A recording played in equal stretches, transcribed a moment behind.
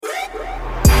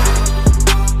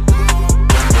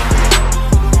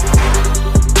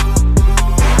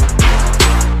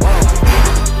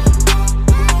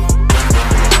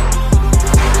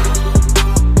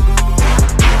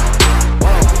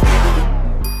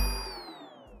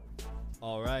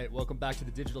right, welcome back to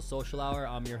the Digital Social Hour.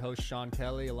 I'm your host, Sean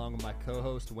Kelly, along with my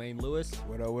co-host, Wayne Lewis.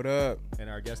 What up, what up? And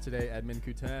our guest today, Edmund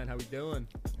Coutan. How we doing?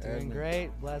 Doing Edmund. great.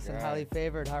 Blessed and highly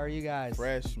favored. How are you guys?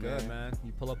 Fresh, Good, man.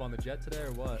 You pull up on the jet today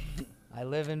or what? I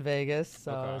live in Vegas,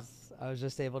 so Okay. I was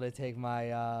just able to take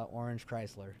my orange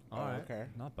Chrysler. All right. Okay.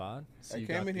 Not bad. So I you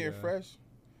came got in here the, fresh.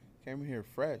 Came in here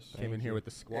fresh. Came in here with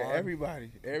the squad. Yeah, everybody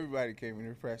came in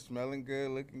here fresh. Smelling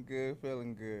good, looking good,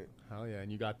 feeling good. Hell yeah.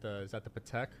 And you got the, is that the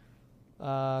Patek?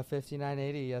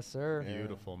 5980, yes, sir. Yeah.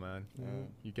 Beautiful, man. Yeah.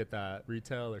 You get that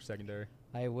retail or secondary?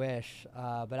 I wish.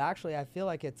 But actually, I feel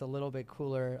like it's a little bit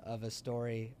cooler of a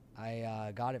story.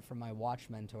 I got it from my watch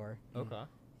mentor. Okay.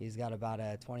 He's got about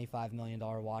a $25 million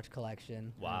watch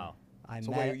collection. Wow.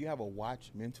 So wait, you have a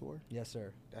watch mentor? Yes,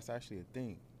 sir. That's actually a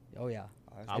thing. Oh, yeah.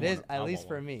 Oh, It is, at least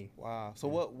for me. Wow. So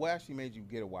what actually made you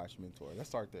get a watch mentor? Let's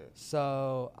start there.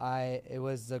 So it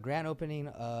was the grand opening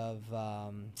of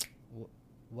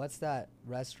what's that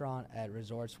restaurant at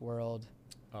Resorts World?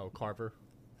 Oh, Carver.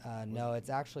 No, it's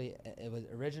actually it was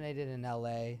originated in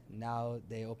L.A. Now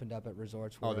they opened up at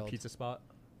Resorts Oh, World. the pizza spot?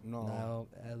 No,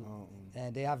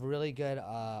 and they have really good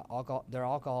alcohol. Their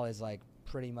alcohol is like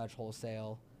pretty much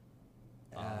wholesale.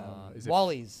 Is it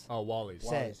Wally's. Oh, Wally's.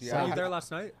 Say- Yeah, Were so- you there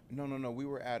last night? No. We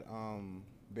were at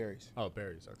Barry's. Oh,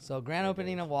 Barry's. Okay. So grand Yeah,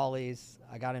 opening Barry's. of Wally's.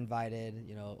 I got invited.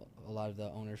 You know, a lot of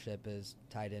the ownership is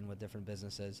tied in with different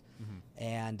businesses,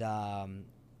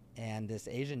 and this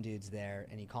Asian dude's there,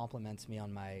 and he compliments me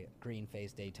on my green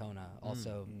face Daytona,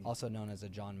 also known as a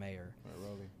John Mayer. Right,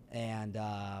 really. And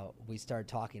we start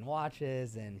talking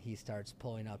watches, and he starts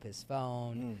pulling up his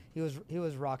phone. He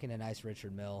was rocking a nice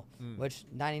Richard Mille, which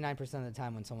 99% of the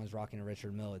time when someone's rocking a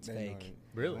Richard Mille, it's They know fake. it.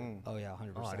 Really? Oh yeah,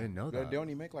 100%. Oh, I didn't know They that.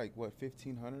 only make like what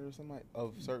 1,500 or something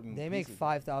of certain. They make pieces.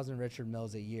 5,000 Richard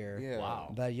Milles a year. Yeah.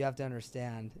 Wow. But you have to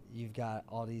understand, you've got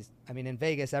all these. I mean, in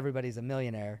Vegas, everybody's a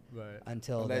millionaire Right.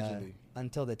 until Allegedly.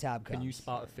 until the tab comes. Can you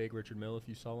spot a fake Richard Mille if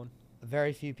you saw one?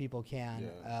 Very few people can.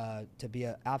 Yeah. To be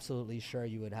absolutely sure,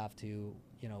 you would have to,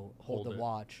 hold the it.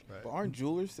 watch. Right. But aren't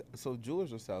jewelers? So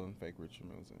jewelers are selling fake Richard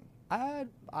Milles in.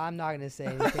 I'm not going to say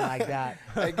anything like that.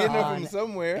 They getting it on from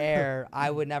somewhere. air. I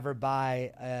would never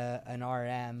buy an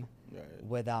RM Right.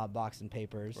 without box and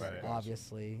papers, Right.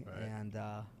 obviously. Right. And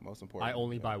Most important. I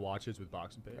only yeah. buy watches with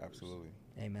box and papers. Absolutely.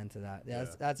 amen to that. Yeah.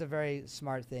 That's a very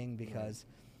smart thing, because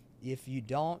if you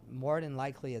don't, more than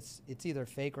likely it's either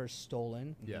fake or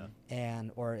stolen. Yeah.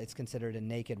 Or it's considered a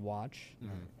naked watch. Mhm.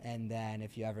 And then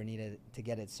if you ever needed to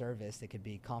get it serviced, it could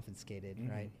be confiscated,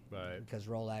 right? Right. Because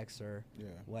Rolex or Yeah.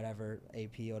 whatever,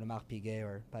 AP, Audemars Piguet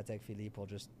or Patek Philippe will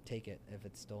just take it if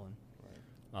it's stolen.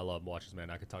 I love watches, man.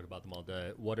 I could talk about them all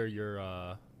day. What are your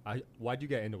why'd you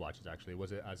get into watches, actually?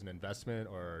 Was it as an investment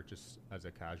or just as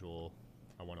a casual,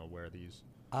 I want to wear these?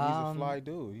 He's a fly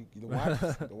dude.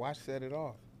 The watch set it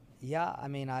off. Yeah, I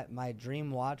mean, my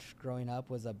dream watch growing up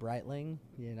was a Breitling,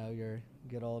 your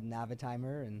good old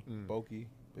Navitimer. And Bulky.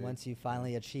 big. once you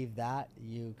finally achieve that,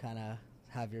 you kind of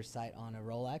have your sight on a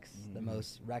Rolex, the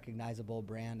most recognizable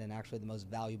brand and actually the most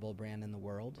valuable brand in the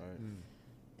world. Right.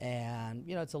 And,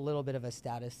 it's a little bit of a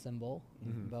status symbol.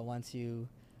 But once you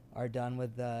are done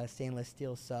with the stainless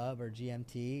steel sub or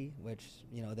GMT, which,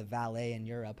 the Valet in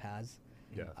Europe has,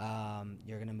 Yeah.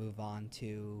 you're going to move on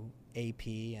to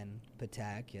AP and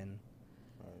Patek. And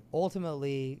Right.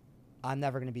 ultimately, I'm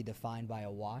never going to be defined by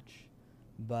a watch.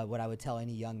 But what I would tell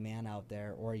any young man out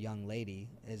there or young lady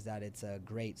is that it's a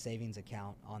great savings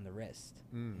account on the wrist.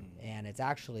 And it's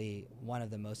actually one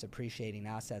of the most appreciating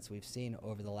assets we've seen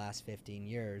over the last 15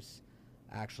 years,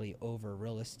 actually over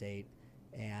real estate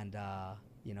and,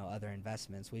 other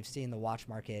investments. We've seen the watch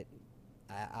market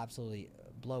absolutely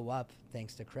blow up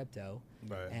thanks to crypto,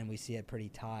 Right. and we see it pretty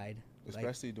tied.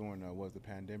 Especially during the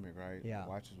pandemic, right? Yeah. The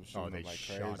watches were Oh, shooting they up like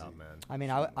shot crazy. up, man. I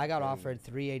mean, I got Crazy. offered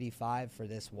 $385 for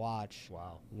this watch.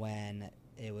 Wow. When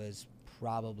it was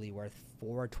probably worth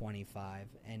 $425,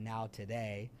 and now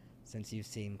today, since you've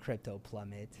seen crypto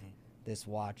plummet, this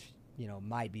watch,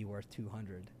 might be worth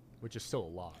 $200. Which is still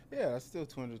a lot. Yeah, that's still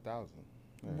 200,000.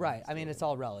 Yeah, Right. I mean, it's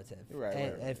all relative. Right,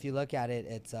 And right. if you look at it,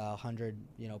 it's 100,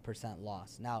 percent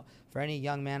loss. Now, for any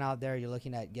young man out there, you're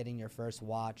looking at getting your first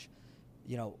watch,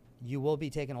 you will be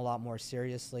taken a lot more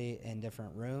seriously in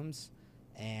different rooms,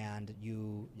 and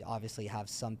you obviously have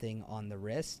something on the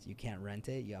wrist. You can't rent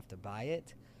it. You have to buy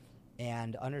it.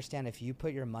 And understand, if you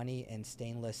put your money in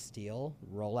stainless steel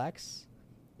Rolex,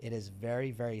 it is very,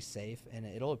 very safe, and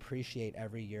it'll appreciate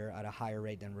every year at a higher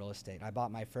rate than real estate. I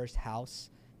bought my first house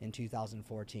in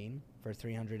 2014 for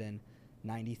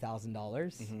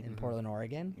 $390,000 in Portland,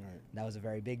 Oregon. Right. That was a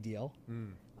very big deal.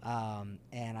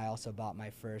 And I also bought my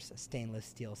first stainless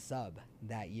steel sub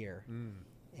that year.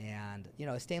 And, you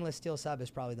know, a stainless steel sub is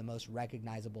probably the most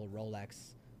recognizable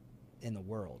Rolex in the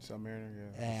world. Submariner,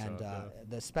 yeah. And So,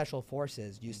 the special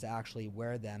forces used to actually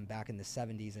wear them back in the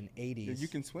 70s and 80s. Yeah, you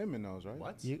can swim in those, right?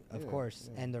 What? Of Yeah, course.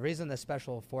 yeah. And the reason the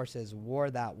special forces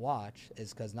wore that watch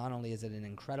is because not only is it an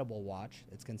incredible watch,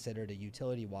 it's considered a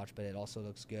utility watch, but it also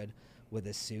looks good with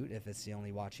a suit if it's the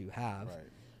only watch you have. Right.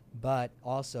 But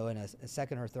also in a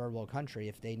second or third world country,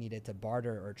 if they needed to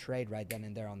barter or trade right then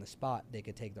and there on the spot, they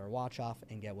could take their watch off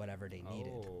and get whatever they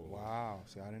needed. Oh, Wow.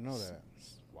 See, I didn't know that.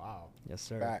 wow. Yes,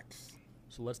 sir. Facts.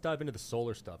 So let's dive into the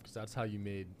solar stuff because that's how you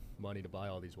made money to buy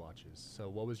all these watches. So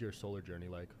what was your solar journey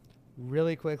like?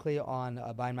 Really quickly on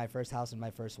buying my first house and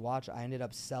my first watch, I ended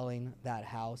up selling that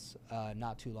house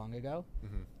not too long ago,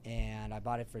 and I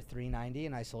bought it for $390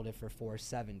 and I sold it for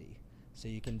 $470. So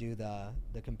you can do the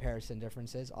comparison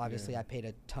differences. Obviously, Yeah. I paid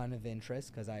a ton of interest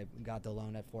because I got the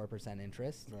loan at 4%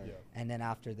 interest, Right. Yeah. and then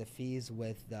after the fees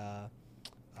with the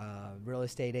real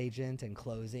estate agent and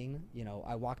closing, you know,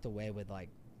 I walked away with like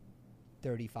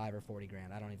 35 or 40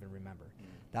 grand. I don't even remember.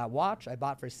 That watch I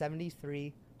bought for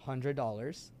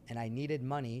 $7,300, and I needed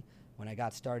money when I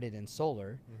got started in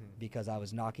solar because I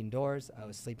was knocking doors, I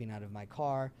was sleeping out of my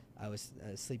car, I was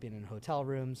sleeping in hotel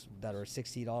rooms that were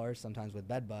 $60, sometimes with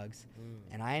bed bugs,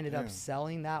 and I ended Damn. up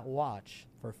selling that watch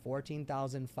for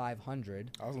 $14,500,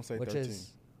 I was gonna say which 13.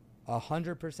 is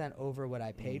 100% over what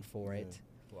I paid for yeah. it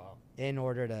Wow. in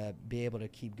order to be able to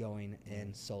keep going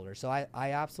in solar. So I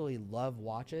absolutely love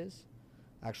watches.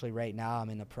 Actually, right now I'm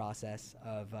in the process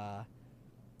of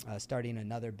starting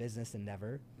another business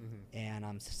endeavor, and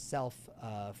I'm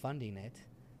self-funding it.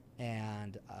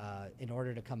 And in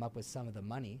order to come up with some of the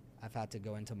money, I've had to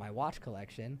go into my watch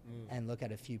collection and look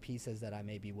at a few pieces that I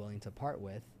may be willing to part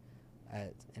with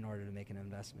in order to make an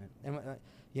investment. And,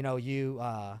 you know,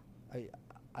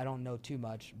 I don't know too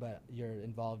much, but you're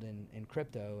involved in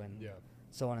crypto and Yeah.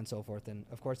 so on and so forth. And,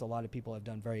 of course, a lot of people have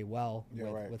done very well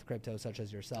Yeah, right. with crypto, such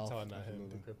as yourself. That's how I met him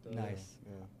Absolutely. through crypto. Nice.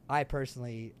 Yeah. I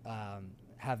personally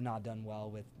have not done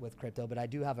well with crypto, but I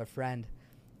do have a friend.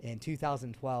 In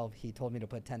 2012, he told me to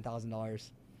put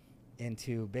 $10,000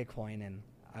 into Bitcoin, and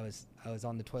I was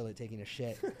on the toilet taking a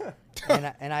shit,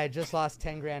 and I had just lost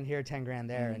 10 grand here, 10 grand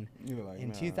there, and You were like, in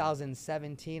nah.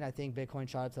 2017, I think Bitcoin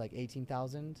shot up to like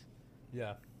 18,000.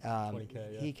 Yeah.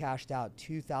 20K, yeah. He cashed out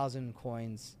 2,000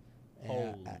 coins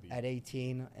Holy. at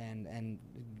 18 and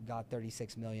got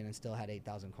 36 million and still had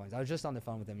 8,000 coins. I was just on the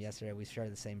phone with him yesterday. We share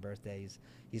the same birthdays.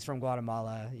 He's from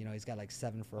Guatemala. You know, he's got like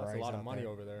 7 Ferraris. That's a lot of out money there.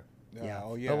 over there. Yeah.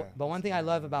 Oh, yeah. But one thing I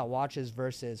love about watches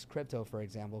versus crypto, for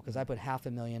example, because I put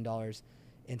 $500,000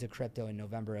 into crypto in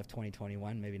November of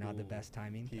 2021, maybe not the Ooh. best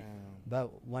timing. Peak.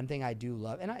 But one thing I do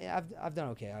love, and I've done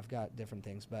okay. I've got different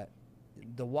things, but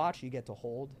the watch you get to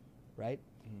hold, right?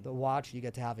 The watch you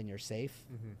get to have in your safe.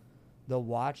 The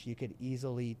watch you could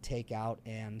easily take out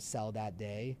and sell that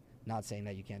day. Not saying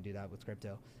that you can't do that with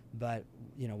crypto, but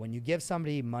you know, when you give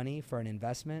somebody money for an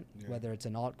investment, whether it's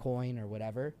an altcoin or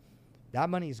whatever, that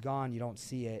money's gone. You don't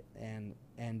see it, and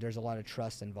there's a lot of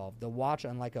trust involved. The watch,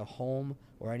 unlike a home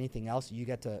or anything else, you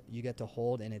get to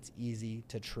hold, and it's easy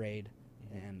to trade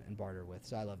and barter with.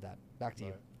 So I love that. Back to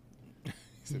you.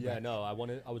 Yeah, no, I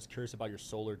was curious about your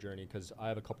solar journey because I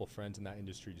have a couple friends in that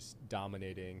industry just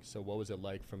dominating. So what was it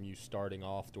like from you starting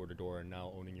off door to door and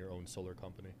now owning your own solar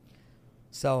company?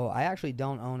 So I actually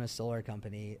don't own a solar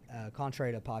company.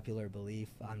 Contrary to popular belief,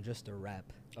 I'm just a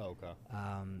rep. Oh, okay.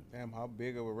 Damn, how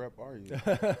big of a rep are you?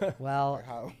 Well, Like,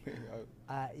 how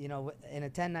big? you know, in a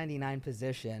 1099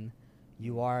 position,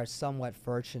 you are somewhat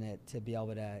fortunate to be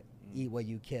able to eat what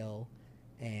you kill.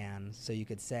 And so you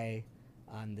could say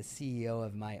I'm the CEO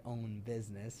of my own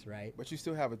business, right? But you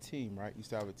still have a team, right? You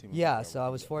still have a team. of Yeah, people so that I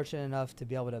work was together. fortunate enough to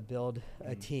be able to build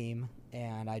a team,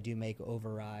 and I do make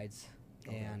overrides,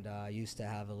 and I used to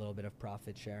have a little bit of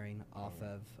profit sharing off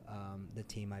of the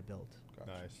team I built.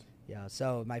 Gotcha. Nice. Yeah,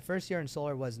 so my first year in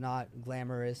solar was not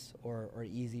glamorous or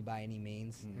easy by any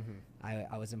means.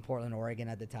 I was in Portland, Oregon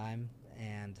at the time,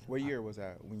 and What year was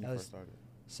that when you that was- first started?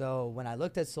 so when I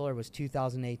looked at solar, it was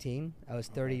 2018. I was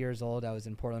 30 years old. I was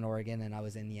in Portland, Oregon, and I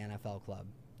was in the NFL club.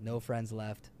 No friends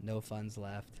left, no funds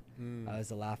left. I was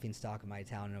the laughing stock of my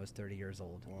town, and I was 30 years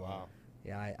old. Wow.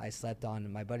 Yeah, I slept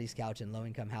on my buddy's couch in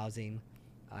low-income housing.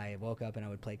 I woke up and I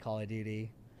would play Call of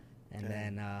Duty, and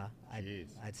Damn. then Jeez.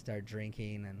 I'd start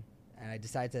drinking, and I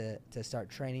decided to start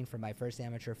training for my first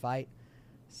amateur fight.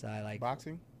 So I like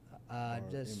Boxing? or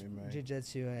just MMA?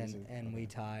 jiu-jitsu Is and it- Muay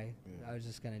Thai. Yeah. I was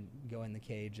just gonna go in the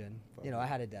cage, and Fuck you know it. I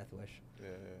had a death wish. Yeah,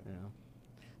 You know,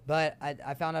 but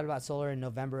I found out about solar in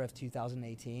November of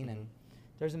 2018, and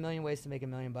there's a million ways to make $1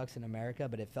 million in America,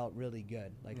 but it felt really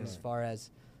good. Like as Right. far as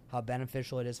how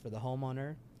beneficial it is for the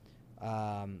homeowner,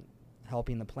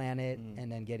 helping the planet,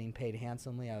 and then getting paid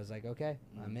handsomely. I was like, okay,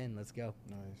 I'm in. Let's go.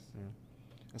 Nice. Yeah.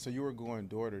 And so you were going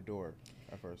door to door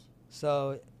at first.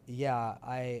 So yeah,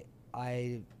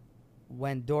 I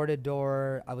went door to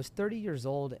door. I was 30 years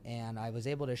old, and I was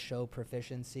able to show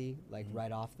proficiency like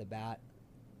right off the bat,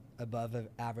 above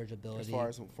average ability. As far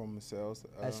as from the sales.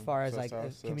 As far as sales like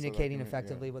sales communicating document,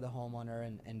 effectively yeah. with a homeowner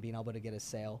and being able to get a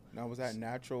sale. Now, was that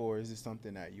natural, or is this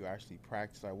something that you actually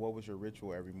practice? Like, what was your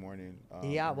ritual every morning?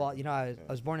 Yeah, well, you know, I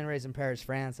was born and raised in Paris,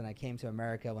 France, and I came to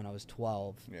America when I was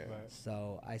 12. Yeah. Right.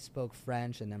 So I spoke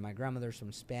French, and then my grandmother's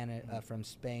from from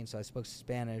Spain, so I spoke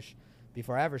Spanish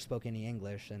before I ever spoke any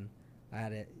English. And I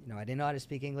had I didn't know how to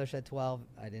speak English at 12.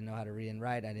 I didn't know how to read and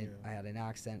write. I had an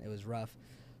accent. It was rough.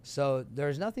 So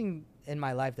there's nothing in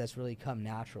my life that's really come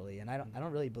naturally, and I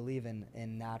don't really believe in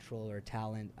natural or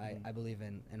talent. I believe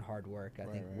in hard work. I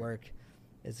think work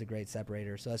is a great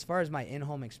separator. So as far as my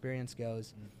in-home experience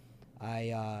goes,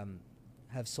 I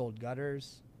have sold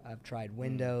gutters. I've tried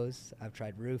windows. I've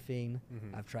tried roofing.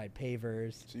 I've tried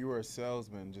pavers. So you were a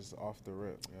salesman just off the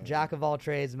rip. Yeah. Jack of all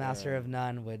trades, master of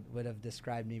none would have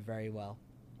described me very well.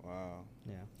 Wow.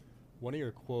 Yeah. One of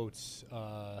your quotes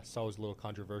saw was a little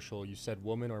controversial. You said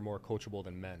women are more coachable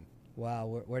than men.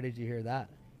 Wow, where did you hear that?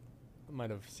 I might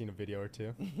have seen a video or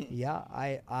two. Yeah,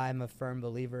 I'm a firm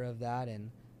believer of that, and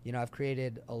you know, I've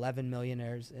created 11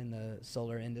 millionaires in the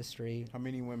solar industry. How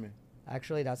many women?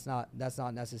 Actually, that's not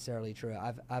necessarily true.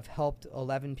 I've helped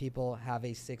 11 people have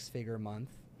a 6-figure month,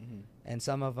 and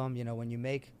some of them, you know, when you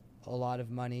make a lot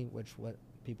of money, which what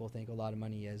people think a lot of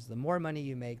money is, the more money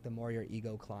you make, the more your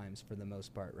ego climbs for the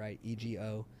most part, right?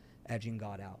 EGO, edging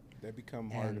God out. They become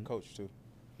harder to coach too.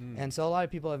 And so a lot of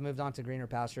people have moved on to greener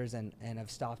pastures and have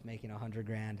stopped making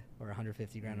 $100,000 or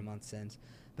 $150,000 a month since.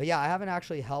 But yeah, I haven't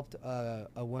actually helped a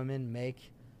woman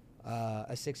make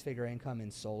a 6-figure income in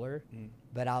solar,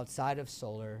 but outside of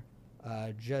solar,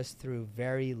 just through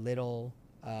very little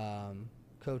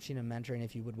coaching and mentoring,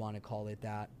 if you would want to call it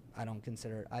that. I don't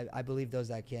consider. I believe those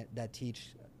that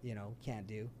teach, you know, can't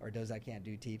do, or those that can't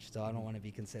do teach. So I don't want to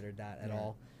be considered that at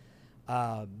all.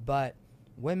 But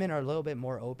women are a little bit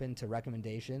more open to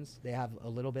recommendations. They have a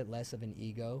little bit less of an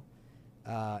ego,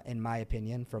 in my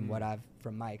opinion, from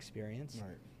from my experience.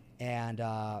 Right. And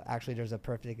actually, there's a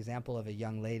perfect example of a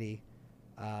young lady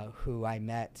who I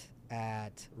met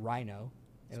at Rhino.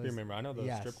 Spearman Rhino,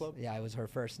 the strip club? Yeah, it was her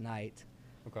first night.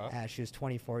 Okay. She was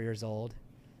 24 years old.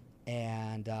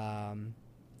 And,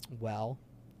 well,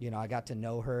 you know, I got to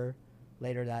know her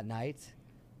later that night.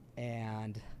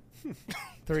 And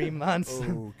 3 months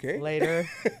later,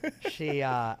 she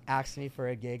asked me for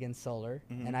a gig in solar.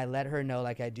 And I let her know,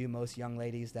 like I do most young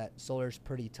ladies, that solar's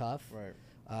pretty tough. Right.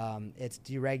 It's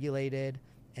deregulated,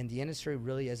 and the industry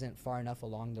really isn't far enough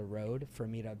along the road for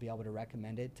me to be able to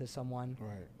recommend it to someone.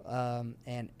 Right.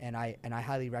 And I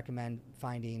highly recommend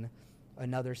finding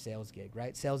another sales gig,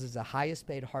 right? Sales is the highest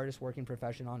paid, hardest working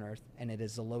profession on earth, and it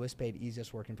is the lowest paid,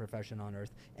 easiest working profession on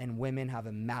earth. And women have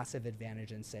a massive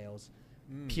advantage in sales,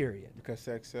 period. Because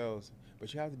sex sells,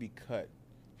 but you have to be cut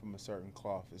from a certain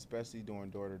cloth, especially doing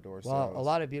door-to-door sales. Well, a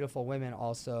lot of beautiful women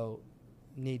also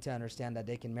need to understand that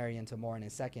they can marry into more in a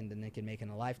second than they can make in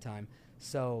a lifetime.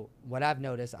 So what I've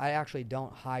noticed, I actually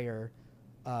don't hire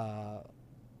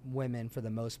women for the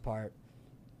most part,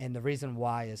 and the reason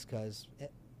why is because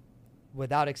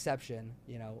without exception,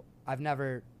 you know, I've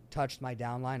never touched my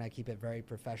downline. I keep it very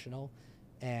professional.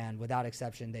 And without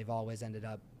exception, they've always ended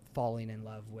up falling in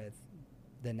love with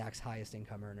the next highest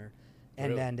income earner.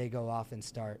 And then they go off and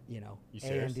start, you know,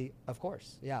 A&D. Of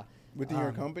course, yeah. Within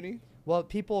your company? Well,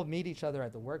 people meet each other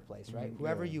at the workplace, right?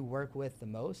 Whoever you work with the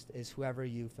most is whoever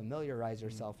you familiarize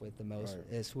yourself with the most,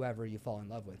 is whoever you fall in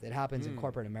love with. It happens in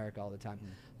corporate America all the time.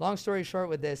 Long story short,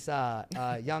 with this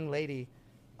young lady,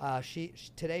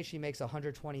 today she makes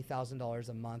 $120,000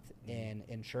 a month in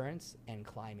insurance and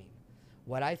climbing.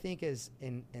 What I think is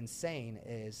insane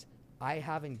is I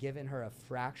haven't given her a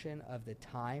fraction of the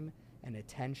time and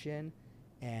attention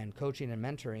and coaching and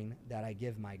mentoring that I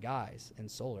give my guys in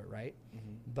solar, right?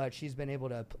 But she's been able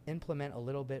to implement a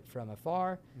little bit from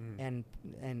afar and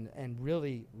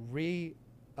really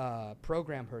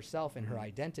program herself and her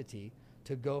identity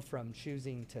to go from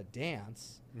choosing to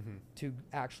dance to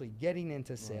actually getting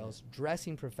into sales,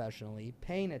 dressing professionally,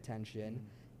 paying attention,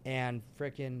 and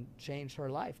freaking change her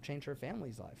life, change her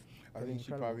family's life. I think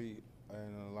she probably,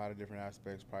 in a lot of different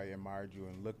aspects, probably admired you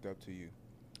and looked up to you.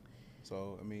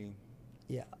 So, I mean...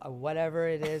 Yeah, whatever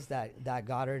it is that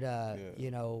got her to,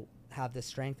 you know, have the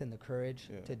strength and the courage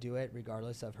to do it,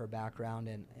 regardless of her background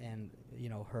and you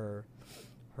know, her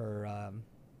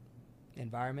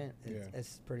environment,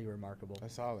 it's pretty remarkable.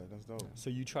 That's solid. That's dope. So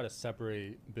you try to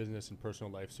separate business and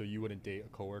personal life, so you wouldn't date a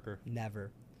coworker?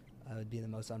 Never. It would be the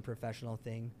most unprofessional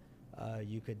thing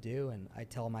you could do, and I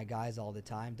tell my guys all the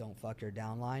time, don't fuck your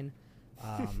downline.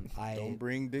 Don't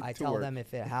bring dick I to tell work. them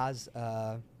if it has,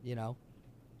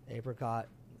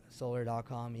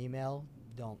 apricotsolar.com email,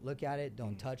 don't look at it,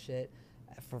 don't touch it.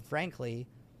 Frankly,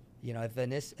 if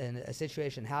a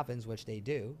situation happens, which they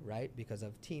do, right, because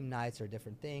of team nights or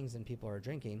different things and people are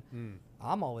drinking,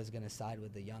 I'm always going to side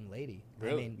with the young lady.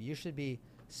 Really? I mean, you should be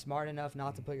smart enough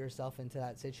not to put yourself into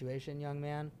that situation, young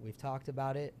man. We've talked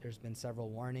about it. There's been several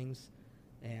warnings,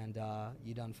 and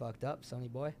you done fucked up, sonny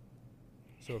boy.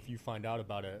 So if you find out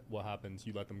about it, what happens?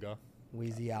 You let them go?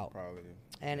 Wheezy out. Probably.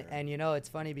 And it's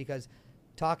funny because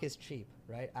talk is cheap,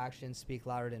 right? Actions speak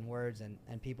louder than words,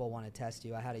 and people want to test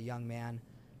you. I had a young man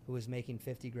who was making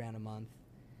 $50,000 a month,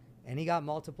 and he got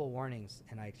multiple warnings,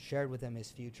 and I shared with him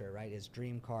his future, right? His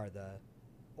dream car, the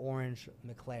orange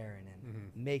McLaren,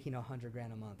 and making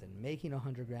 $100,000 a month and making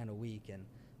 $100,000 a week,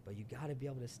 but you got to be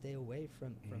able to stay away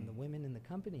from the women in the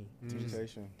company.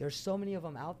 Temptation. There's so many of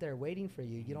them out there waiting for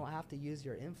you. You don't have to use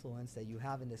your influence that you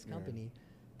have in this company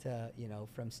to,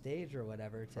 from stage or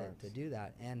whatever to do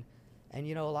that. And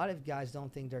a lot of guys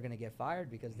don't think they're going to get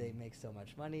fired because they make so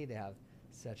much money. They have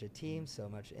such a team, so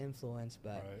much influence.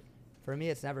 But for me,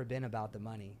 it's never been about the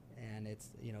money. And it's,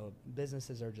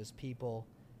 businesses are just people.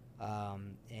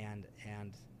 And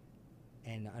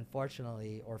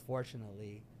unfortunately or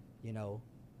fortunately,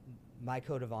 my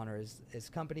code of honor is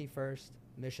company first,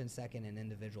 mission second, and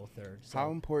individual third. So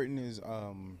how important is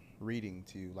reading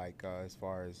to you, like as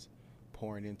far as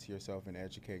pouring into yourself and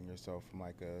educating yourself from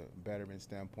like a betterment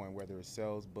standpoint, whether it's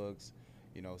sales books,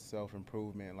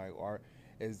 self-improvement, like, or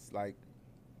is like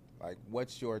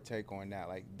what's your take on that,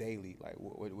 like daily? Like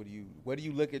what do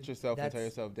you look at yourself and tell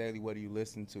yourself daily? What do you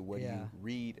listen to? What do you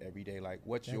read every day? Like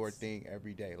what's your thing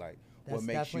every day? Like what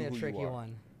makes you who you are? That's definitely a tricky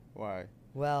one. Why?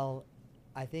 Well,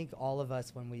 I think all of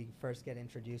us, when we first get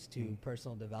introduced to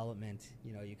personal development,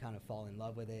 you kind of fall in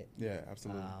love with it. Yeah,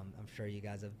 absolutely. I'm sure you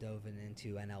guys have dove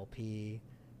into NLP.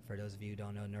 For those of you who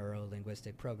don't know,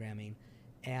 neuro-linguistic programming.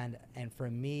 And for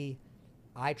me,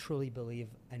 I truly believe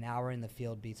an hour in the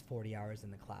field beats 40 hours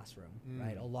in the classroom,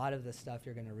 right? A lot of the stuff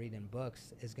you're going to read in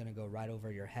books is going to go right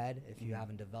over your head if you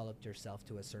haven't developed yourself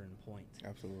to a certain point.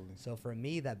 Absolutely. So for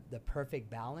me, the perfect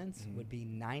balance would be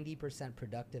 90%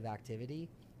 productive activity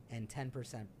and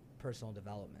 10% personal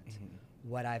development.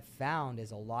 What I've found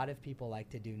is a lot of people like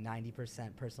to do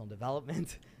 90% personal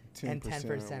development and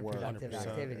 10% productive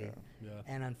activity. Yeah.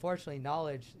 And unfortunately,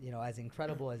 knowledge, as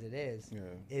incredible as it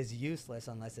is useless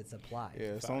unless it's applied.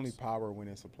 Yeah, it's only power when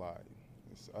it's applied.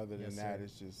 Other than that,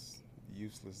 it's just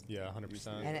useless. Yeah,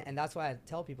 100%. And that's why I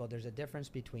tell people there's a difference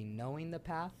between knowing the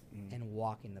path and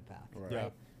walking the path. Right. Yeah.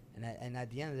 And at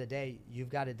the end of the day, you've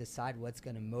got to decide what's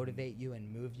going to motivate you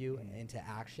and move you into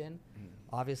action.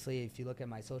 Obviously, if you look at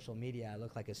my social media, I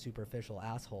look like a superficial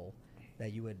asshole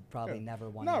that you would probably never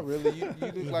want to. Not really. You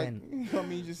look like,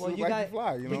 you just look like you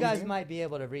fly. You guys might be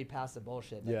able to read past the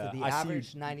bullshit. But to the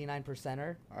average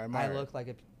 99%er, I look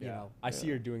like a, I see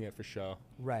you're doing it for show.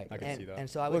 Right. I can see that. And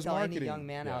so I would tell any young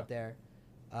man out there,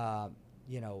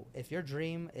 if your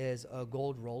dream is a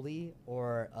gold rollie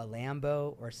or a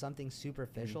Lambo or something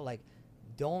superficial, like,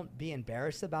 don't be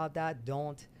embarrassed about that.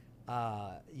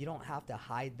 You don't have to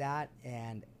hide that,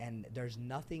 and there's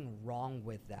nothing wrong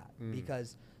with that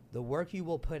because the work you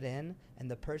will put in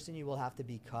and the person you will have to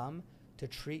become to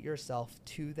treat yourself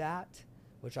to that,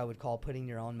 which I would call putting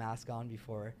your own mask on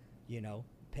before,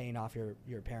 paying off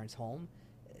your parents' home,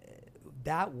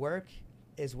 that work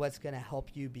is what's going to help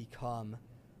you become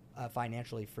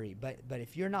financially free. But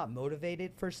if you're not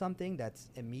motivated for something that's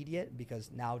immediate,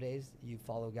 because nowadays you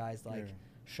follow guys like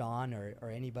Sean or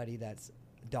anybody that's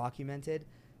documented,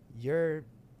 you're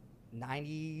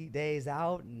 90 days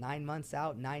out, 9 months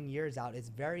out, 9 years out. It's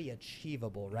very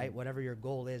achievable, right? Whatever your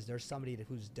goal is, there's somebody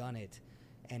who's done it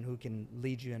and who can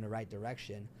lead you in the right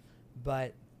direction.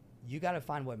 But you got to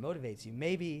find what motivates you.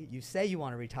 Maybe you say you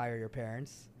want to retire your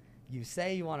parents. You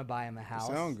say you want to buy them a house.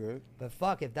 Sound good. But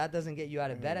fuck, if that doesn't get you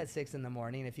out of bed at 6 in the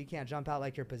morning, if you can't jump out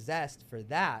like you're possessed for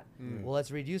that, well,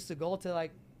 let's reduce the goal to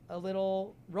like a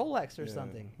little Rolex or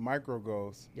something. Micro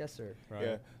goals. Yes, sir. Right.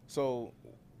 Yeah. So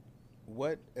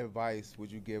what advice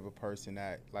would you give a person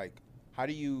that, like, how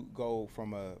do you go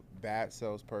from a bad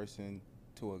salesperson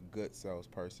to a good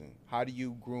salesperson? How do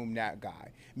you groom that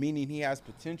guy? Meaning he has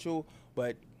potential,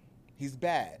 but he's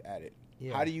bad at it.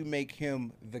 Yeah. How do you make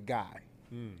him the guy?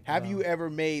 Have you ever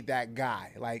made that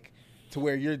guy? Like, to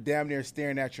where you're damn near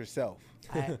staring at yourself.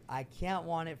 I can't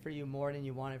want it for you more than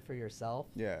you want it for yourself.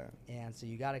 Yeah. And so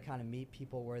you got to kind of meet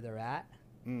people where they're at.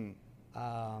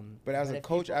 But as a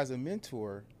coach, as a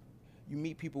mentor, you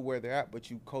meet people where they're at, but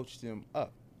you coach them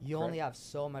up. You only have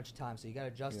so much time, so you got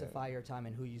to justify your time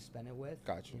and who you spend it with.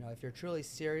 Gotcha. You know, if you're truly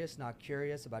serious, not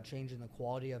curious about changing the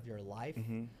quality of your life,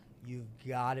 you've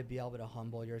got to be able to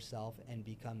humble yourself and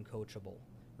become coachable,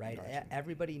 right? Gotcha.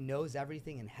 Everybody knows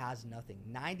everything and has nothing.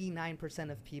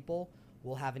 99% of people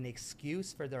will have an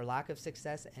excuse for their lack of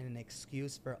success and an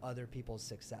excuse for other people's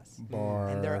success.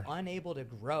 And they're unable to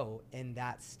grow in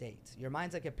that state. Your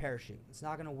mind's like a parachute. It's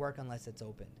not going to work unless it's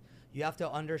opened. You have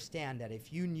to understand that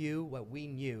if you knew what we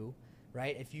knew,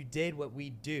 right, if you did what we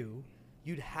do,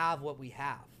 you'd have what we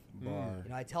have. You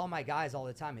know, I tell my guys all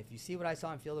the time, if you see what I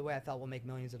saw and feel the way I felt, we'll make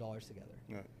millions of dollars together.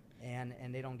 Yeah.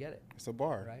 And they don't get it. It's a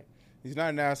bar. Right? He's not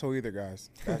an asshole either, guys.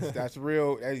 That's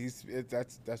real.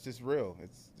 That's just real.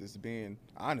 It's just being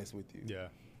honest with you. Yeah.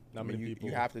 Not many people.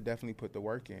 You have to definitely put the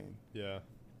work in. Yeah.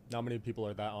 Not many people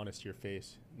are that honest to your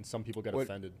face, and some people get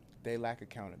offended. They lack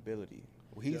accountability.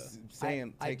 Well, he's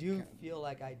saying I do feel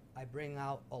like I bring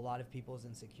out a lot of people's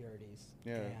insecurities.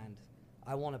 Yeah. And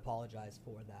I won't apologize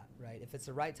for that, right? If it's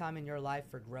the right time in your life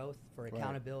for growth, for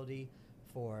accountability,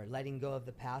 for letting go of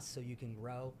the past so you can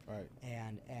grow,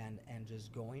 and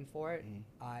just going for it,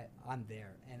 I'm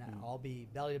there. And I'll be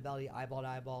belly to belly, eyeball to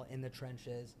eyeball in the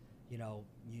trenches. You know,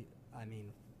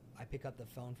 I pick up the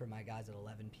phone for my guys at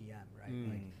 11 p.m., right?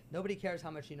 Like, nobody cares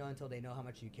how much you know until they know how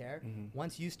much you care.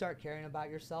 Once you start caring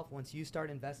about yourself, once you start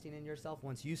investing in yourself,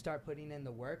 once you start putting in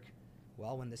the work,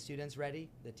 well, when the student's ready,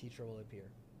 the teacher will appear.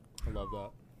 I love that.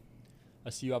 I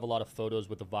see you have a lot of photos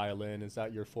with the violin. Is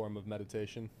that your form of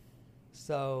meditation?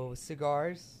 So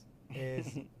cigars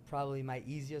is probably my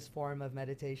easiest form of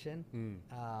meditation.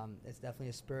 It's definitely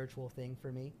a spiritual thing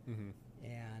for me.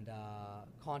 And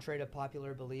contrary to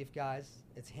popular belief, guys,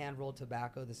 it's hand-rolled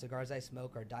tobacco. The cigars I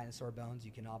smoke are dinosaur bones.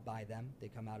 You cannot buy them. They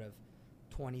come out of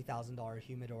 $20,000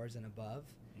 humidors and above.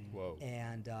 Whoa.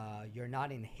 And you're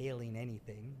not inhaling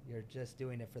anything. You're just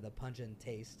doing it for the pungent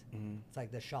taste. It's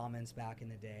like the shamans back in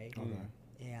the day.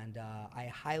 And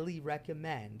I highly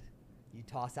recommend you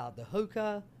toss out the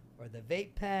hookah or the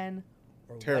vape pen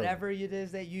or whatever it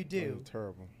is that you do.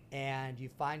 Terrible. And you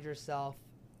find yourself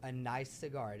a nice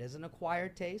cigar. It is an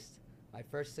acquired taste. My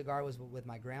first cigar was with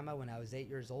my grandma when I was 8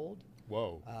 years old.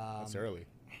 Whoa, that's early.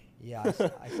 Yeah,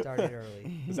 I started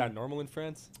early. Is that normal in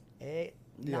France? I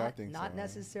think not so.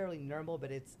 necessarily normal, but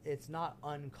it's not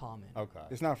uncommon. Okay.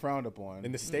 It's not frowned upon.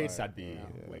 In the States, that'd be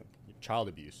like child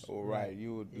abuse. Oh, right.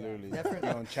 You would literally Different- be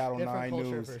on Channel 9 culture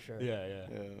News. for sure.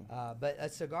 Yeah. But a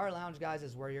cigar lounge, guys,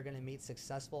 is where you're going to meet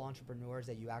successful entrepreneurs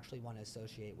that you actually want to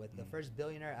associate with. The first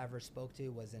billionaire I ever spoke to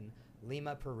was in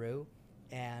Lima, Peru,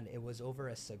 and it was over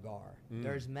a cigar.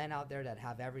 There's men out there that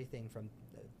have everything from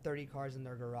 30 cars in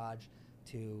their garage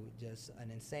to just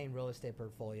an insane real estate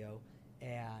portfolio,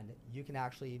 and you can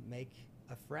actually make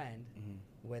a friend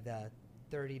with a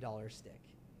 $30 stick.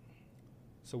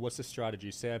 So what's the strategy?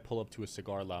 Say I pull up to a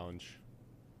cigar lounge.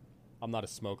 I'm not a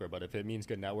smoker, but if it means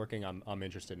good networking, I'm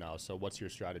interested now. So what's your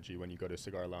strategy when you go to a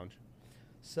cigar lounge?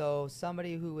 So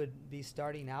somebody who would be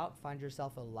starting out, find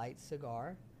yourself a light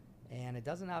cigar, and it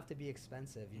doesn't have to be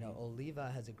expensive. You know,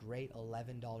 Oliva has a great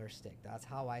 $11 stick. That's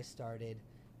how I started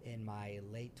in my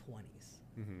late 20s.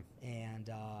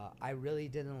 And I really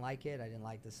didn't like it. I didn't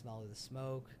like the smell of the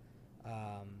smoke.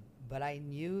 But I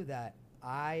knew that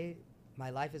my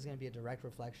life is going to be a direct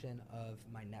reflection of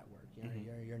my network. You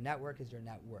know, your network is your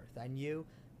net worth. I knew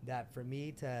that for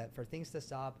things to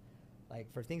stop, like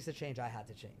for things to change, I had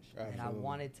to change. Absolutely. And I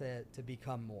wanted to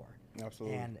become more.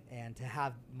 Absolutely. And to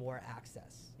have more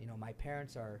access. You know, my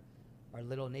parents are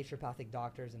little naturopathic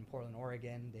doctors in Portland,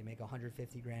 Oregon. They make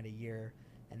 $150,000 a year.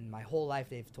 And my whole life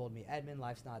they've told me, Edmund,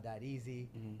 life's not that easy.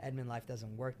 Edmund, life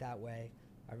doesn't work that way.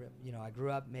 I grew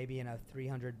up maybe in a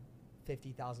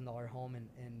 $350,000 home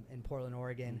in Portland,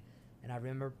 Oregon. And I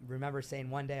remember saying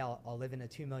one day I'll live in a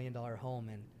 $2 million home.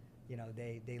 And, you know,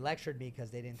 they lectured me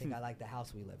because they didn't think I liked the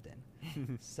house we lived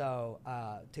in. So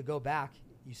to go back,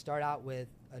 you start out with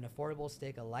an affordable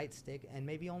stick, a light stick, and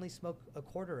maybe only smoke a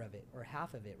quarter of it or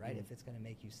half of it, right, if it's going to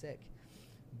make you sick.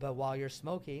 But while you're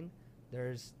smoking,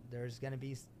 there's going to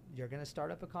be, you're going to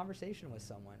start up a conversation with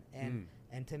someone.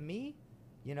 And to me,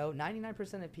 you know,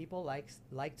 99% of people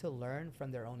like to learn from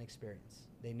their own experience.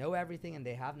 They know everything and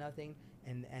they have nothing.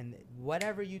 And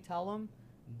whatever you tell them,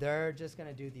 they're just going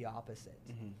to do the opposite.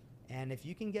 And if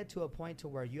you can get to a point to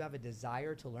where you have a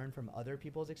desire to learn from other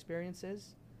people's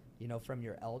experiences, you know, from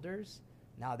your elders,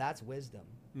 now that's wisdom.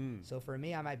 So for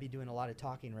me, I might be doing a lot of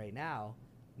talking right now,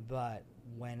 But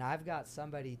when I've got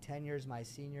somebody 10 years my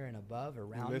senior and above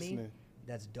around me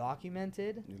that's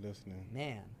documented, you're listening.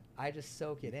 Man, I just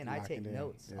soak it in. I take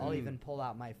notes. Yeah. I'll even pull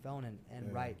out my phone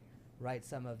and write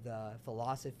some of the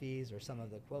philosophies or some of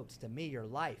the quotes. To me, your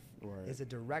life is a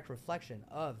direct reflection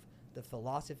of the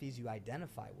philosophies you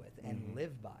identify with and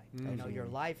live by. You know, your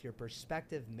life, your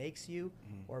perspective makes you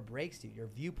or breaks you. Your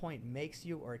viewpoint makes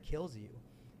you or kills you.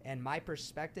 And my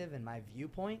perspective and my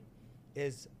viewpoint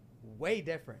is way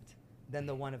different than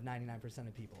the one of 99%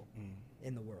 of people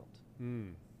in the world.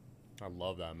 I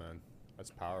love that, man.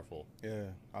 That's powerful. Yeah,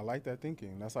 I like that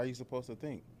thinking. That's how you're supposed to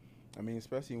think. I mean,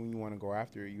 especially when you want to go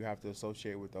after it, you have to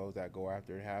associate with those that go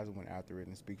after it, has went after it,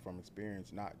 and speak from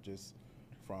experience, not just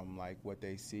from like what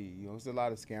they see. You know, there's a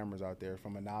lot of scammers out there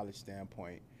from a knowledge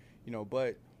standpoint. You know,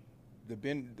 but the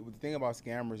thing about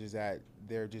scammers is that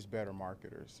they're just better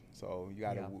marketers. So you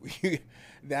gotta,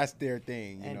 that's their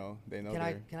thing. You know, they know.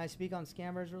 Can I speak on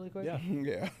scammers really quick? Yeah,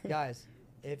 yeah. Guys,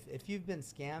 if you've been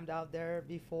scammed out there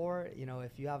before, you know,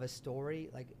 if you have a story,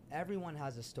 like everyone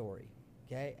has a story.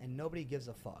 Okay, and nobody gives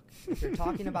a fuck. If you're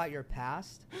talking about your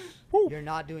past, you're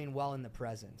not doing well in the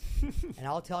present. And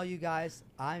I'll tell you guys,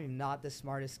 I'm not the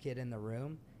smartest kid in the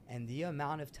room, and the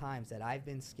amount of times that I've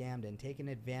been scammed and taken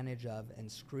advantage of and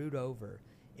screwed over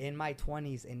in my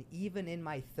 20s and even in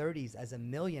my 30s as a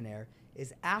millionaire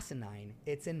is asinine.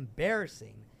 It's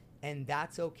embarrassing, and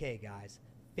that's okay, guys.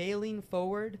 Failing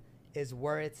forward is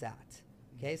where it's at.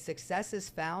 Okay, success is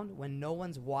found when no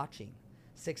one's watching.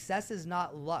 Success is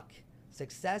not luck.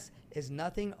 Success is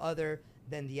nothing other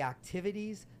than the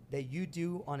activities that you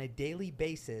do on a daily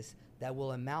basis that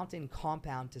will amount and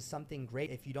compound to something great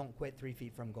if you don't quit 3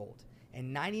 feet from gold.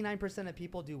 And 99% of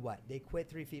people do what? They quit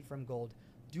 3 feet from gold.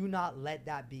 Do not let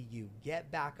that be you.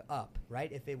 Get back up, right?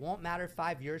 If it won't matter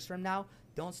 5 years from now,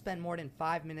 don't spend more than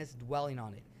 5 minutes dwelling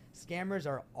on it. Scammers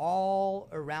are all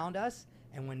around us,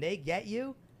 and when they get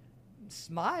you,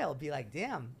 smile. Be like,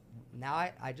 damn, now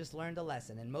I just learned a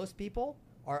lesson. And most people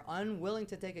are unwilling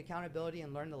to take accountability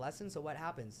and learn the lesson. So what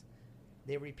happens?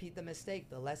 They repeat the mistake.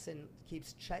 The lesson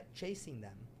keeps chasing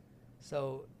them.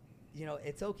 So, you know,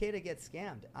 it's okay to get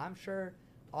scammed. I'm sure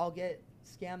I'll get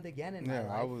scammed again in my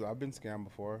life. I've been scammed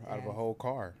before out of a whole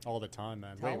car. All the time,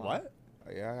 man. Wait, what?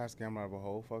 Yeah, I got scammed out of a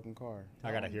whole fucking car.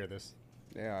 I gotta hear this.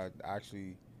 Yeah,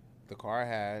 the car I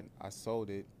had, I sold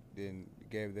it, then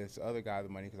gave this other guy the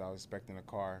money because I was expecting a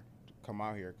car to come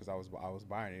out here because I was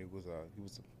buying it. He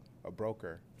was a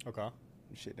broker. Okay.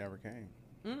 Shit never came.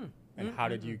 And how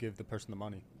did you give the person the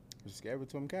money? Just gave it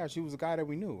to him cash. He was a guy that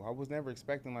we knew. I was never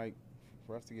expecting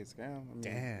for us to get scammed. I mean,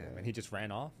 damn. And he just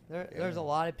ran off? There's a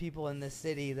lot of people in this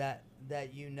city that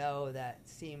you know that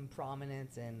seem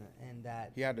prominent and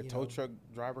that he had a tow truck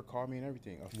driver call me and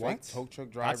everything. Fake tow truck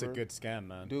driver. That's a good scam,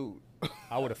 man. Dude.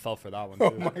 I would have fell for that one too.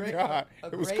 Oh my God.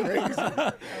 It was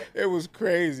crazy. It was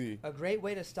crazy. A great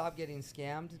way to stop getting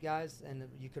scammed, guys, and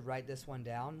you could write this one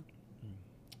down.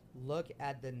 Look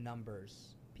at the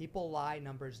numbers. People lie,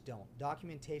 numbers don't.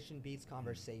 Documentation beats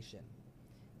conversation.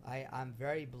 I'm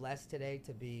very blessed today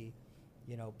to be,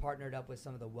 you know, partnered up with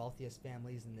some of the wealthiest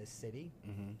families in this city.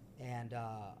 And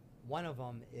one of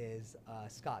them is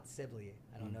Scott Sibley.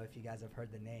 I don't know if you guys have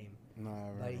heard the name. No,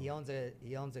 but he owns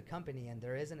a company, and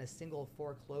there isn't a single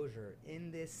foreclosure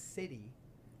in this city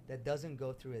that doesn't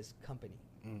go through his company,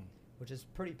 which is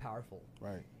pretty powerful.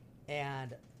 Right.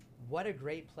 And what a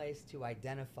great place to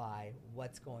identify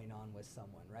what's going on with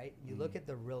someone, right? You look at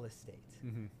the real estate,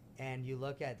 and you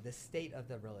look at the state of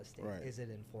the real estate. Right. Is it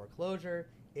in foreclosure?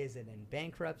 Is it in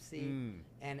bankruptcy?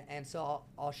 And so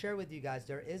I'll share with you guys,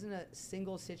 there isn't a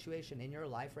single situation in your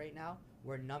life right now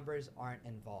where numbers aren't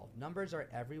involved. Numbers are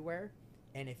everywhere,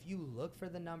 and if you look for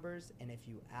the numbers and if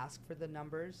you ask for the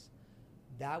numbers,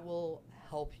 that will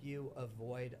help you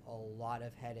avoid a lot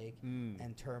of headache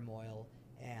and turmoil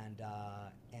and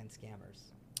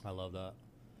scammers. I love that.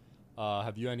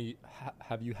 Have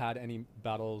you had any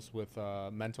battles with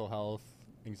mental health,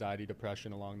 anxiety,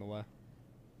 depression along the way?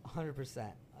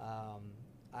 100%. I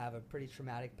have a pretty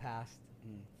traumatic past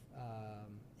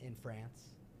in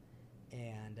France,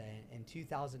 and in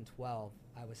 2012,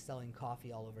 I was selling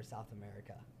coffee all over South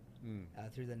America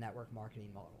through the network marketing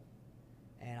model,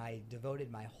 and I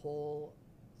devoted my whole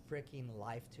freaking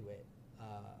life to it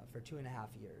for 2.5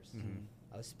 years.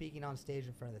 I was speaking on stage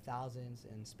in front of the thousands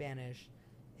in Spanish,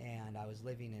 and I was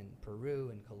living in Peru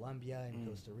and Colombia and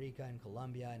Costa Rica and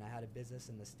Colombia, and I had a business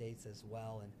in the States as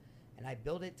well, and I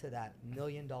built it to that $1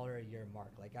 million a year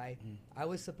mark. Like I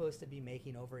was supposed to be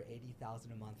making over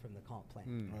 $80,000 a month from the comp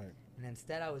plan, Right. and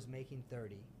instead I was making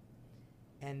 30.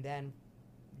 And then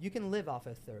you can live off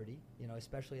of 30, you know,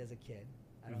 especially as a kid.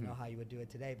 I don't know how you would do it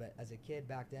today, but as a kid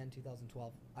back then,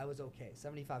 2012, I was okay.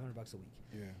 $7,500 a week.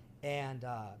 Yeah. And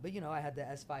but you know, I had the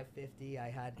S550. I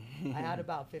had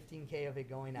about 15K of it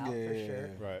going out for sure.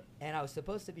 Right. And I was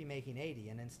supposed to be making 80,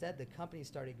 and instead the company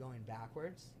started going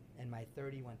backwards, and my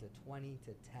 30 went to 20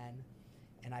 to 10,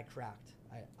 and I cracked.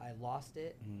 I lost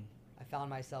it. I found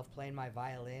myself playing my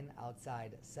violin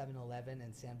outside 7-Eleven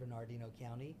in San Bernardino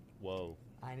County. Whoa.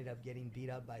 I ended up getting beat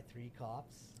up by 3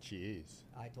 cops. Jeez.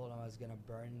 I told them I was going to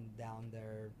burn down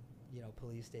their, you know,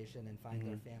 police station and find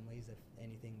their families if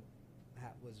anything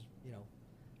was, you know,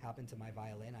 happened to my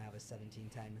violin. I have a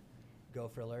 1710 Go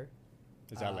Friller.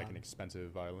 Is that like an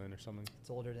expensive violin or something? It's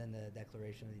older than the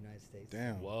Declaration of the United States.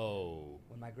 Damn. Whoa.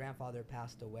 When my grandfather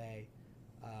passed away,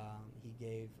 he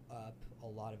gave up a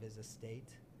lot of his estate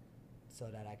so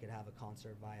that I could have a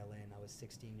concert violin. I was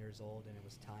 16 years old, and it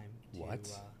was time to... What?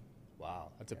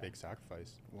 Wow, that's a big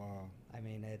sacrifice. Wow. I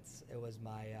mean, it was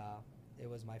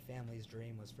my family's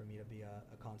dream was for me to be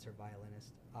a concert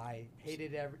violinist. I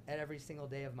hated every single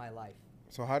day of my life.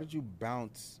 So how did you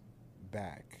bounce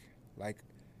back? Like,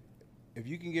 if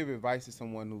you can give advice to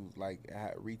someone who's like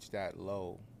reached that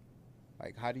low,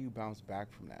 like how do you bounce back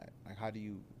from that? Like how do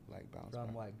you like bounce back?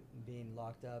 From what, being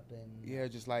locked up and... Yeah,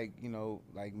 just like, you know,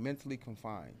 like mentally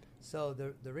confined. So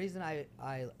the reason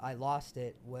I lost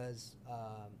it was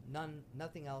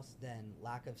nothing else than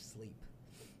lack of sleep.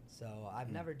 So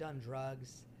I've never done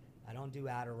drugs. I don't do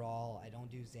Adderall. I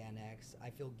don't do Xanax. I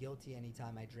feel guilty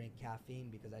anytime I drink caffeine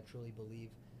because I truly believe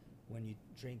when you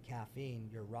drink caffeine,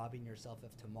 you're robbing yourself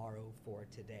of tomorrow for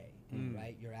today,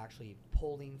 right? You're actually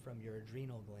pulling from your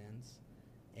adrenal glands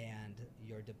and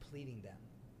you're depleting them.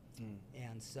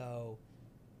 And so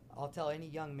I'll tell any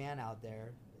young man out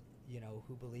there, you know,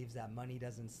 who believes that money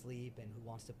doesn't sleep and who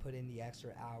wants to put in the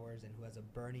extra hours and who has a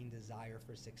burning desire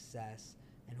for success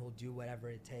and who'll do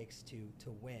whatever it takes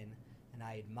to win. And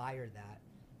I admire that.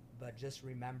 But just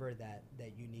remember that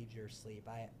you need your sleep.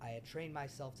 I had trained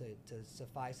myself to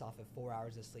suffice off of 4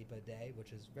 hours of sleep a day,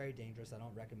 which is very dangerous. I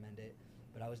don't recommend it.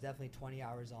 But I was definitely 20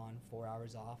 hours on, 4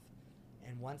 hours off.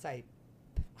 And once I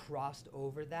crossed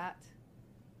over that,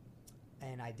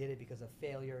 and I did it because of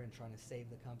failure and trying to save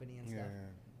the company and stuff,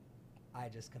 I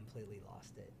just completely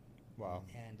lost it. Wow.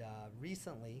 And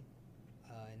recently,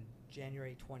 in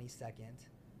January 22nd,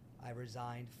 I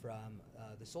resigned from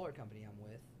the solar company I'm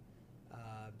with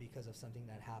because of something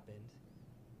that happened,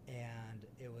 and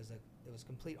it was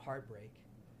complete heartbreak.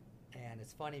 And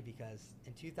it's funny because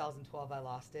in 2012 I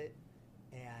lost it,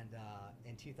 and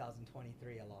in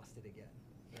 2023 I lost it again.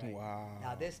 Right? Wow.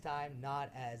 Now this time not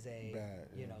as a Bad,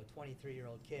 you know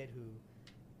 23-year-old kid who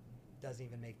doesn't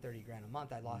even make 30 grand a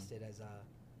month. I lost it as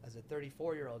a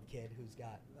 34-year-old kid who's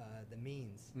got the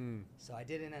means. So I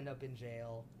didn't end up in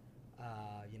jail.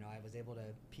 You know, I was able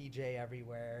to PJ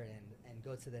everywhere and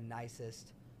go to the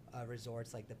nicest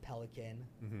resorts like the Pelican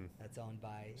that's owned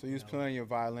by... So you was playing your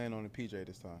violin on the PJ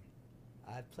this time?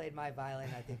 I've played my violin,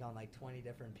 I think, on like 20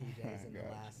 different PJs in the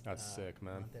last That's sick,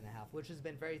 man. month and a half, which has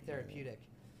been very therapeutic.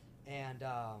 And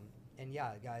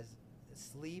yeah, guys,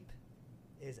 sleep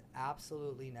is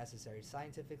absolutely necessary,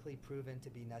 scientifically proven to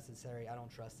be necessary. I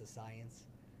don't trust the science.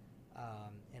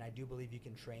 And I do believe you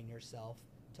can train yourself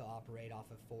to operate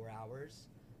off of 4 hours,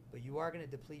 but you are going to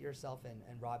deplete yourself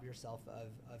and rob yourself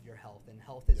of your health, and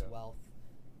health is wealth.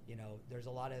 You know, there's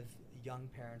a lot of young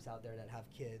parents out there that have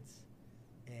kids,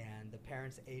 and the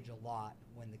parents age a lot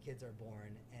when the kids are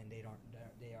born, and they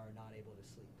are not able to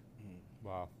sleep.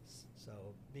 Wow. So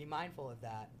be mindful of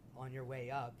that on your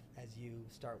way up as you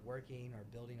start working or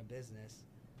building a business,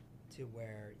 to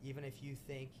where even if you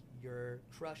think you're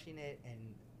crushing it and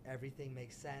everything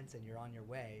makes sense and you're on your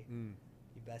way,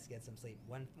 you best get some sleep.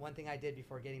 One thing I did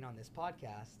before getting on this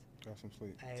podcast, got some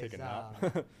sleep. Take a nap.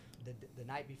 the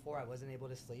night before, I wasn't able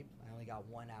to sleep. I only got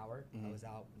 1 hour. I was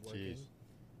out working. Jeez.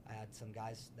 I had some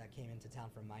guys that came into town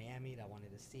from Miami that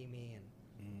wanted to see me,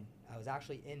 and I was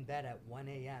actually in bed at 1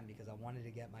 a.m. because I wanted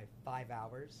to get my 5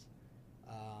 hours.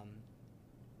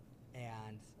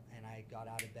 And I got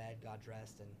out of bed, got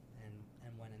dressed,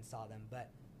 and went and saw them. But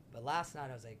last night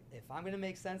I was like, if I'm gonna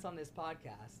make sense on this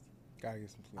podcast, Gotta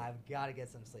get some sleep. I've got to get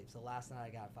some sleep. So last night I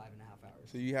got 5.5 hours.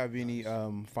 So you have any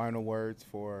final words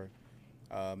for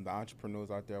the entrepreneurs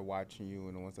out there watching you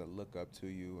and the ones that look up to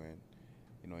you, and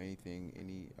you know,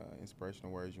 any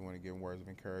inspirational words you want to give, words of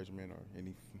encouragement, or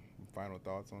any final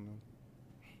thoughts on them?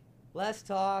 Let's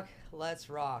talk, let's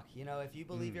rock. You know, if you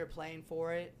believe you're playing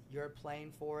for it, you're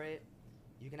playing for it.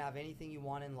 You can have anything you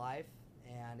want in life,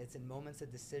 and it's in moments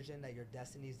of decision that your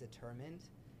destiny is determined.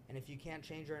 And if you can't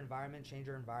change your environment, change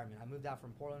your environment. I moved out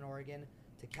from Portland, Oregon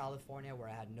to California, where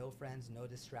I had no friends, no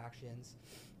distractions.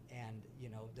 And, you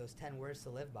know, those 10 words to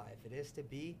live by. If it is to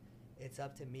be, it's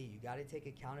up to me. You got to take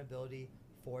accountability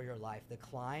for your life. The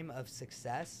climb of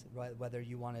success, right, whether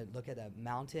you want to look at a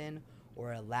mountain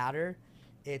or a ladder,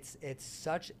 it's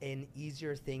such an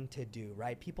easier thing to do,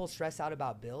 right? People stress out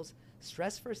about bills.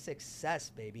 Stress for success,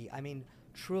 baby. I mean,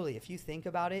 truly, if you think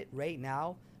about it right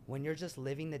now, when you're just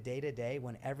living the day-to-day,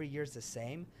 when every year's the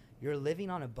same, you're living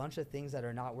on a bunch of things that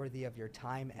are not worthy of your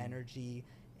time, energy,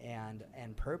 and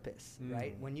purpose,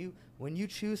 right? When you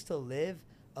choose to live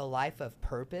a life of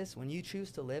purpose, when you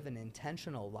choose to live an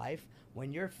intentional life,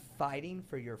 when you're fighting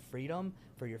for your freedom,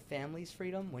 for your family's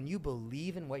freedom, when you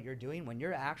believe in what you're doing, when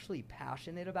you're actually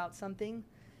passionate about something,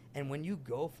 and when you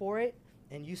go for it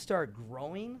and you start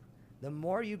growing, the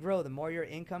more you grow, the more your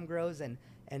income grows, and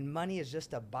money is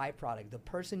just a byproduct. The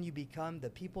person you become, the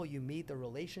people you meet, the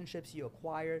relationships you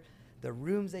acquire, the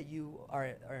rooms that you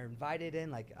are invited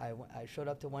in. Like I showed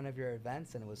up to one of your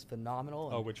events and it was phenomenal.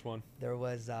 Oh, which one? There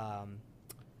was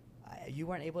you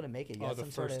weren't able to make it. You had the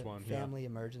some sort first of one, family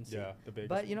emergency. Yeah, the biggest.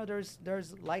 But you know, there's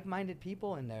like-minded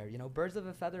people in there. You know, birds of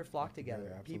a feather flock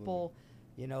together. Yeah, people,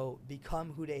 you know,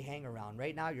 become who they hang around.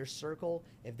 Right now, your circle,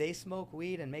 if they smoke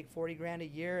weed and make 40 grand a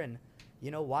year and,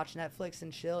 you know, watch Netflix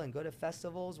and chill and go to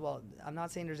festivals, well, I'm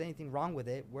not saying there's anything wrong with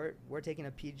it. We're taking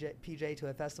a PJ to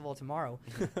a festival tomorrow,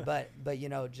 but you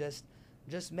know, just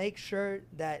make sure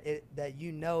that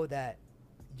you know that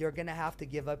you're gonna have to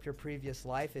give up your previous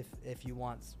life if you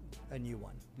want a new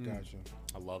one. Gotcha.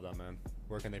 I love that, man.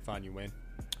 Where can they find you, Wayne?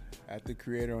 At the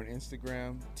creator on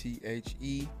Instagram,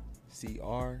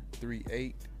 THECR38TOR.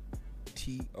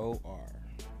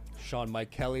 Sean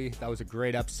Mike Kelly, that was a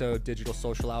great episode. Digital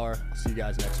Social Hour. I'll see you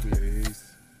guys next week.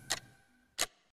 Peace.